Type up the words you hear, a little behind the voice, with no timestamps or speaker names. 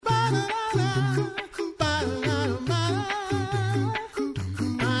You're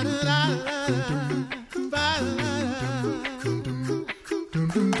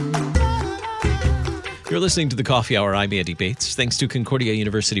listening to The Coffee Hour. I'm Andy Bates. Thanks to Concordia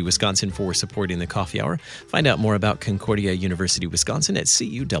University, Wisconsin for supporting The Coffee Hour. Find out more about Concordia University, Wisconsin at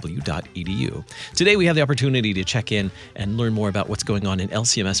cuw.edu. Today we have the opportunity to check in and learn more about what's going on in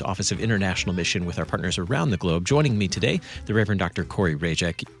LCMS Office of International Mission with our partners around the globe. Joining me today, the Reverend Dr. Corey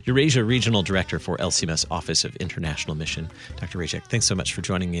Rajek, Eurasia Regional Director for LCMS Office of International Mission. Dr. Rajek, thanks so much for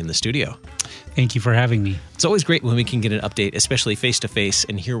joining me in the studio. Thank you for having me. It's always great when we can get an update, especially face-to-face,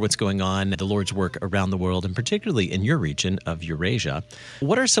 and hear what's going on, the Lord's work around the world, and particularly in your region of Eurasia.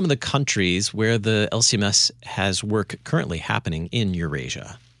 What are some of the countries where the LCMS has work currently happening in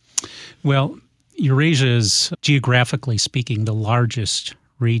Eurasia? Well, Eurasia is, geographically speaking, the largest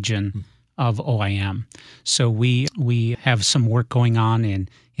region of OIM. So we have some work going on in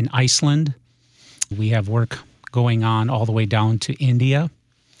Iceland. We have work going on all the way down to India.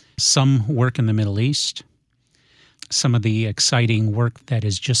 Some work in the Middle East. Some of the exciting work that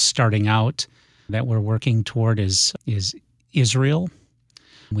is just starting out that we're working toward is Israel.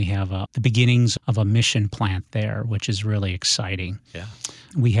 We have the beginnings of a mission plant there, which is really exciting. Yeah.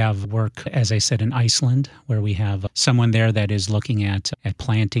 We have work, as I said, in Iceland, where we have someone there that is looking at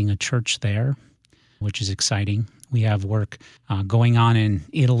planting a church there, which is exciting. We have work going on in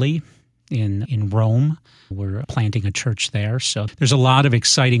Italy, in Rome. We're planting a church there. So there's a lot of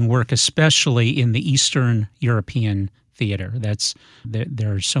exciting work, especially in the Eastern European theater.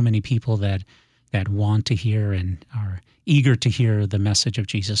 There are so many people that want to hear and are eager to hear the message of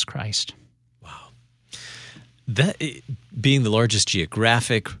Jesus Christ. Wow. That being the largest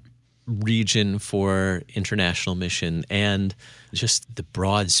geographic region for international mission and just the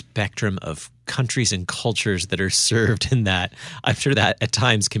broad spectrum of countries and cultures that are served in that, I'm sure that at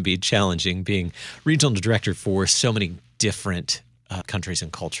times can be challenging being regional director for so many different countries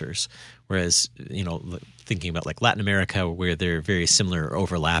and cultures. Whereas, thinking about like Latin America, where there are very similar or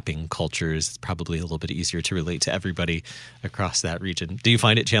overlapping cultures, it's probably a little bit easier to relate to everybody across that region. Do you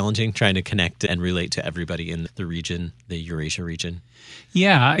find it challenging trying to connect and relate to everybody in the region, the Eurasia region?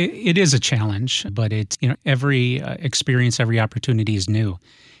 Yeah, it is a challenge, but it's, every experience, every opportunity is new.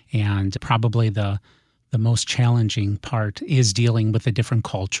 And probably the most challenging part is dealing with the different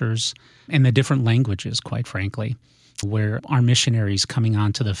cultures and the different languages, quite frankly. Where our missionaries coming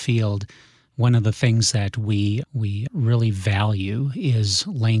onto the field, one of the things that we really value is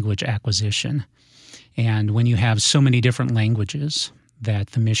language acquisition. And when you have so many different languages that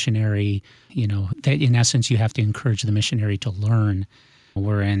the missionary, that in essence you have to encourage the missionary to learn.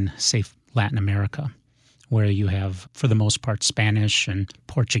 We're in, say, Latin America, where you have, for the most part, Spanish and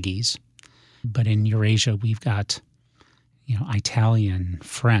Portuguese. But in Eurasia, we've got, Italian,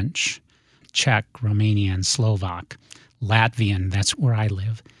 French, Czech, Romanian, Slovak, Latvian. That's where I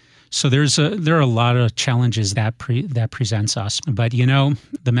live. So there are a lot of challenges that presents us. But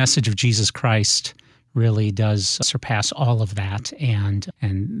the message of Jesus Christ really does surpass all of that, and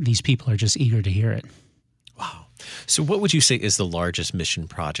these people are just eager to hear it. Wow. So what would you say is the largest mission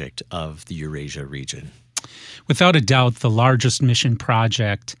project of the Eurasia region? Without a doubt, the largest mission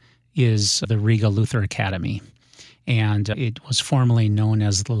project is the Riga Luther Academy. And it was formerly known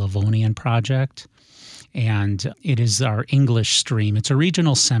as the Livonian Project. And it is our English stream. It's a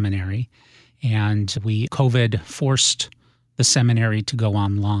regional seminary. And COVID forced the seminary to go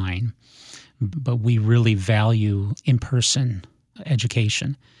online. But we really value in-person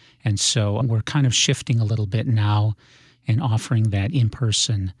education. And so we're kind of shifting a little bit now and offering that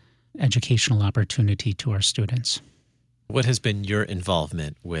in-person educational opportunity to our students. What has been your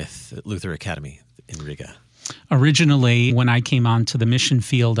involvement with Luther Academy in Riga? Originally, when I came onto the mission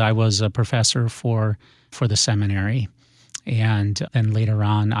field, I was a professor for the seminary. And then later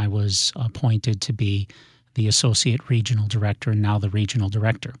on, I was appointed to be the associate regional director and now the regional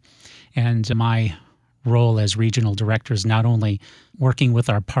director. And my role as regional director is not only working with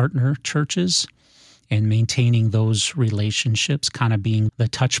our partner churches and maintaining those relationships, kind of being the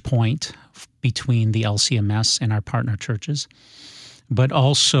touch point between the LCMS and our partner churches, but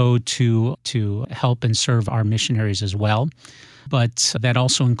also to help and serve our missionaries as well. But that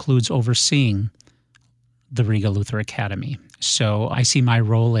also includes overseeing the Riga Luther Academy. So I see my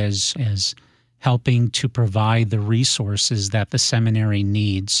role as helping to provide the resources that the seminary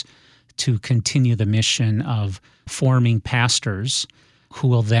needs to continue the mission of forming pastors who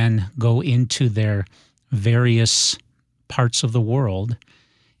will then go into their various parts of the world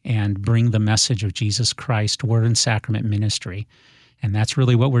and bring the message of Jesus Christ, Word and Sacrament ministry. And that's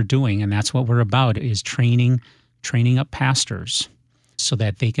really what we're doing, and that's what we're about, is training up pastors so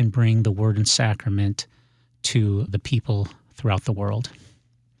that they can bring the word and sacrament to the people throughout the world.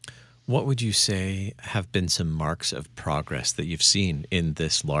 What would you say have been some marks of progress that you've seen in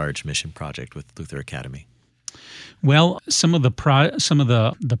this large mission project with Luther Academy? Well, some of the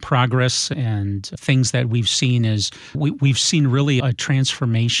progress and things that we've seen is we've seen really a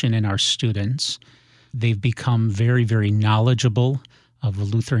transformation in our students. They've become very, very knowledgeable of the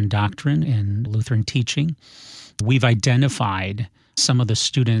Lutheran doctrine and Lutheran teaching. We've identified some of the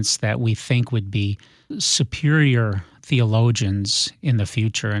students that we think would be superior theologians in the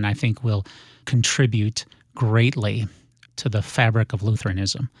future, and I think will contribute greatly to the fabric of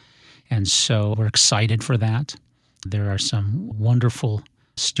Lutheranism. And so we're excited for that. There are some wonderful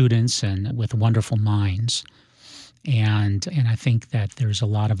students and with wonderful minds. And I think that there's a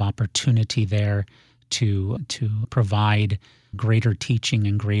lot of opportunity there to provide greater teaching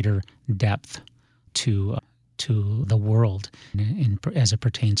and greater depth to the world as it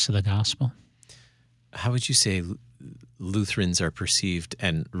pertains to the gospel. How would you say Lutherans are perceived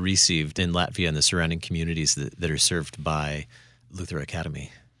and received in Latvia and the surrounding communities that are served by Luther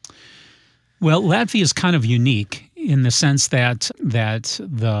Academy? Well, Latvia is kind of unique in the sense that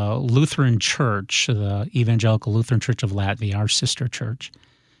the Lutheran Church, the Evangelical Lutheran Church of Latvia, our sister church,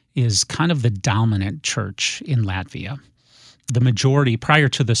 is kind of the dominant church in Latvia. The majority, prior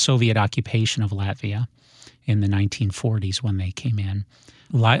to the Soviet occupation of Latvia in the 1940s when they came in,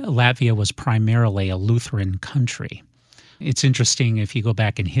 Latvia was primarily a Lutheran country. It's interesting, if you go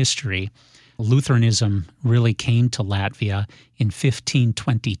back in history, Lutheranism really came to Latvia in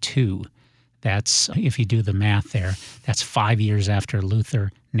 1522. That's, if you do the math there, that's 5 years after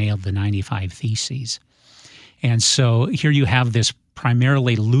Luther nailed the 95 Theses. And so here you have this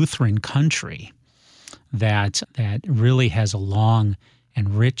primarily Lutheran country that really has a long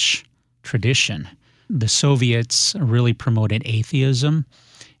and rich tradition. The Soviets really promoted atheism,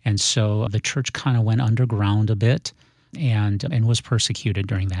 and so the church kind of went underground a bit and was persecuted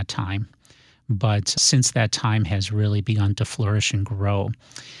during that time. But since that time has really begun to flourish and grow.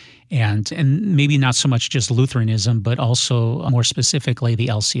 And maybe not so much just Lutheranism, but also more specifically the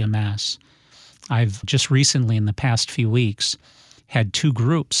LCMS. I've just recently, in the past few weeks, had two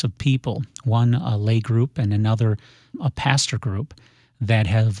groups of people, one a lay group and another a pastor group, that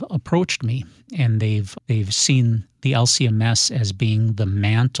have approached me, and they've seen the LCMS as being the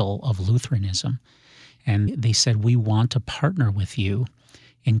mantle of Lutheranism. And they said, we want to partner with you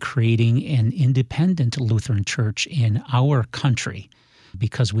in creating an independent Lutheran church in our country,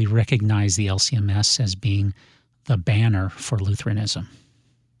 because we recognize the LCMS as being the banner for Lutheranism.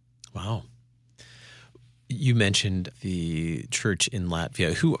 Wow. You mentioned the church in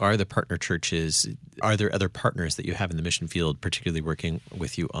Latvia. Who are the partner churches? Are there other partners that you have in the mission field, particularly working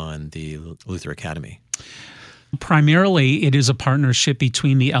with you on the Luther Academy? Primarily, it is a partnership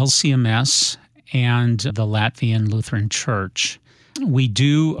between the LCMS and the Latvian Lutheran Church.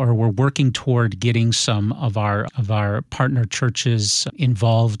 We're working toward getting some of our partner churches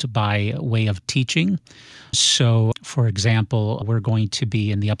involved by way of teaching. So, for example, we're going to be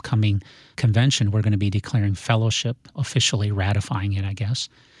in the upcoming convention, we're going to be declaring fellowship, officially ratifying it, I guess,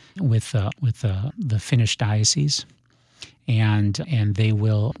 with the Finnish diocese, and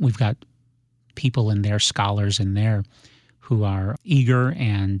we've got people in there, scholars in there, who are eager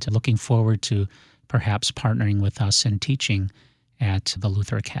and looking forward to perhaps partnering with us in teaching at the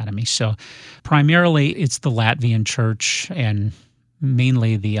Luther Academy. So primarily it's the Latvian Church and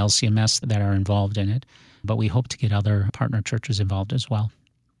mainly the LCMS that are involved in it, but we hope to get other partner churches involved as well.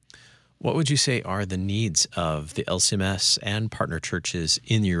 What would you say are the needs of the LCMS and partner churches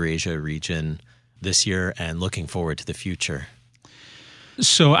in the Eurasia region this year and looking forward to the future?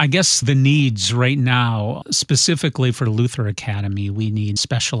 So I guess the needs right now, specifically for Luther Academy, we need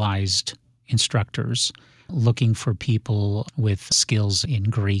specialized instructors looking for people with skills in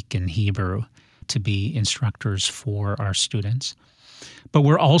Greek and Hebrew to be instructors for our students. But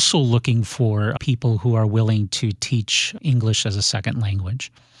we're also looking for people who are willing to teach English as a second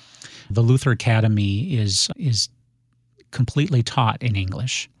language. The Luther Academy is completely taught in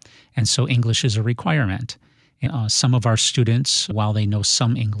English, and so English is a requirement. Some of our students, while they know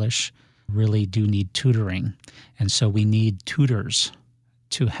some English, really do need tutoring, and so we need tutors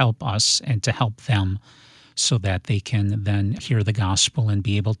to help us and to help them so that they can then hear the gospel and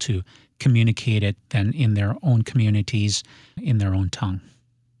be able to communicate it then in their own communities, in their own tongue.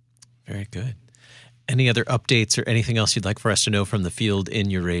 Very good. Any other updates or anything else you'd like for us to know from the field in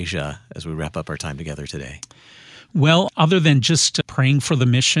Eurasia as we wrap up our time together today? Well, other than just praying for the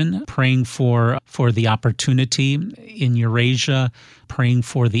mission, praying for the opportunity in Eurasia, praying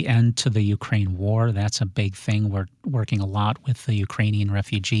for the end to the Ukraine war, that's a big thing. We're working a lot with the Ukrainian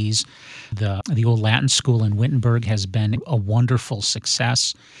refugees. The old Latin school in Wittenberg has been a wonderful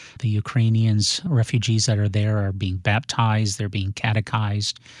success. The Ukrainians, refugees that are there, are being baptized, they're being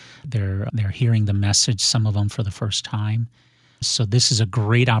catechized, they're hearing the message, some of them for the first time. So this is a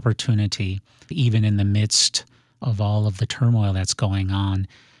great opportunity, even in the midst of all of the turmoil that's going on.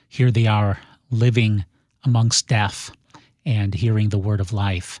 Here they are living amongst death and hearing the word of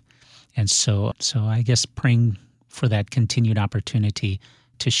life. And so I guess praying for that continued opportunity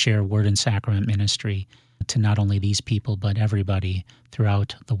to share word and sacrament ministry to not only these people, but everybody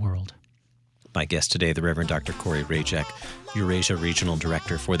throughout the world. My guest today, the Reverend Dr. Corey Rajek, Eurasia Regional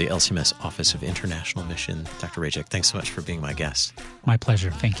Director for the LCMS Office of International Mission. Dr. Rajek, thanks so much for being my guest. My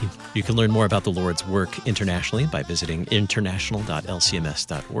pleasure. Thank you. You can learn more about the Lord's work internationally by visiting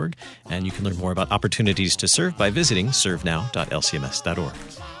international.lcms.org, and you can learn more about opportunities to serve by visiting servenow.lcms.org.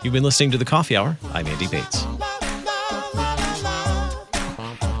 You've been listening to The Coffee Hour. I'm Andy Bates.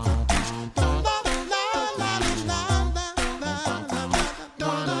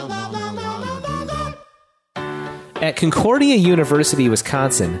 At Concordia University,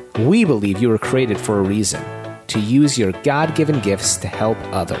 Wisconsin, we believe you were created for a reason: to use your God-given gifts to help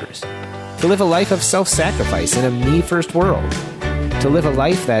others, to live a life of self-sacrifice in a me-first world, to live a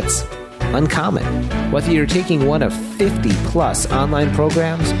life that's uncommon. Whether you're taking one of 50-plus online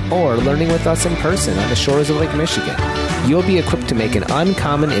programs or learning with us in person on the shores of Lake Michigan, you'll be equipped to make an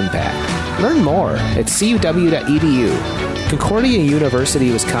uncommon impact. Learn more at cuw.edu. Concordia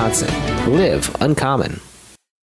University, Wisconsin. Live uncommon.